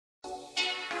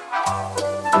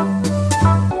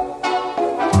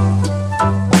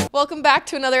Welcome back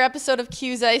to another episode of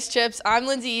Q's Ice Chips. I'm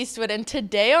Lindsay Eastwood, and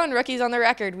today on Rookies on the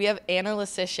Record, we have Anna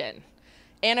Leschyshyn.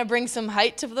 Anna brings some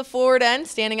height to the forward end,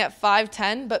 standing at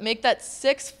 5'10", but make that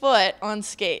 6 foot on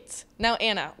skates. Now,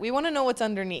 Anna, we want to know what's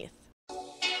underneath.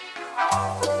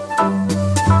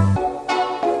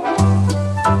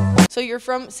 So you're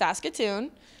from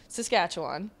Saskatoon,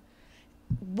 Saskatchewan.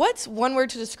 What's one word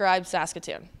to describe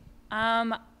Saskatoon?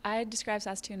 I describe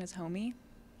Saskatoon as homey.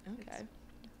 Okay.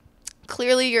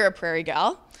 Clearly, you're a prairie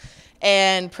gal,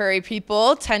 and prairie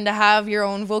people tend to have your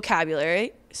own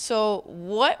vocabulary. So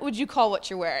what would you call what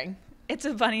you're wearing? It's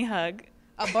a bunny hug.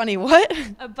 A bunny what?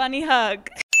 A bunny hug.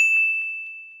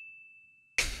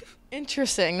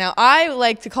 Interesting. Now, I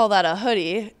like to call that a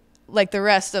hoodie, like the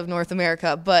rest of North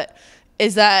America, but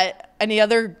is that any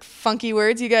other funky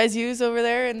words you guys use over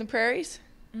there in the prairies?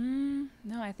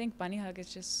 No, I think bunny hug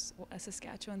is just a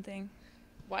Saskatchewan thing.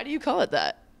 Why do you call it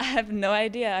that? I have no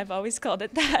idea. I've always called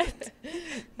it that.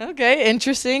 Okay,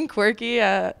 interesting, quirky,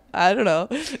 I don't know.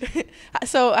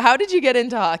 So how did you get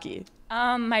into hockey?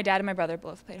 My dad and my brother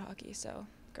both played hockey, so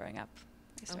growing up,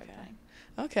 I started playing.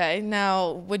 Okay,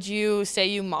 now would you say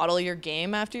you model your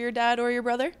game after your dad or your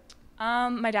brother?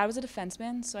 My dad was a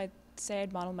defenseman, so I'd say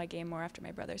I'd model my game more after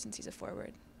my brother since he's a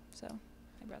forward. So,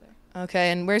 my brother.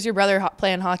 Okay, and where's your brother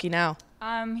playing hockey now?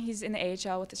 He's in the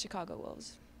AHL with the Chicago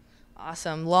Wolves.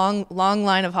 Awesome. Long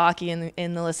line of hockey in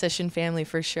the Leschyshyn family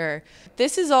for sure.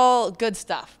 This is all good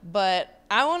stuff, but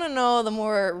I want to know the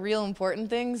more real important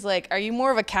things. Like, are you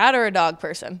more of a cat or a dog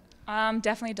person?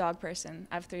 Definitely a dog person.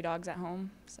 I have 3 dogs at home,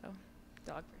 so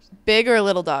dog person. Big or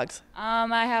little dogs?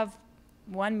 I have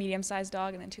 1 medium-sized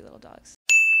dog and then 2 little dogs.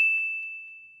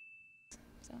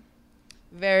 So.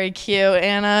 Very cute,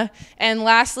 Anna. And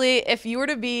lastly, if you were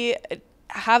to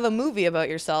have a movie about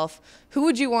yourself, who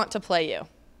would you want to play you?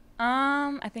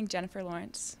 I think Jennifer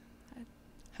Lawrence.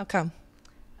 How come?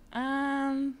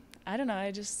 I don't know.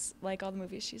 I just like all the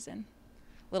movies she's in.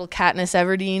 Little Katniss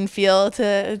Everdeen feel to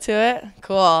it.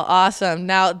 Cool. Awesome.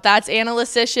 Now, that's Anna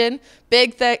Leschyshyn.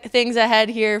 Big things ahead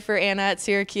here for Anna at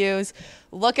Syracuse.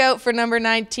 Look out for number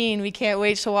 19. We can't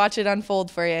wait to watch it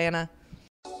unfold for you, Anna.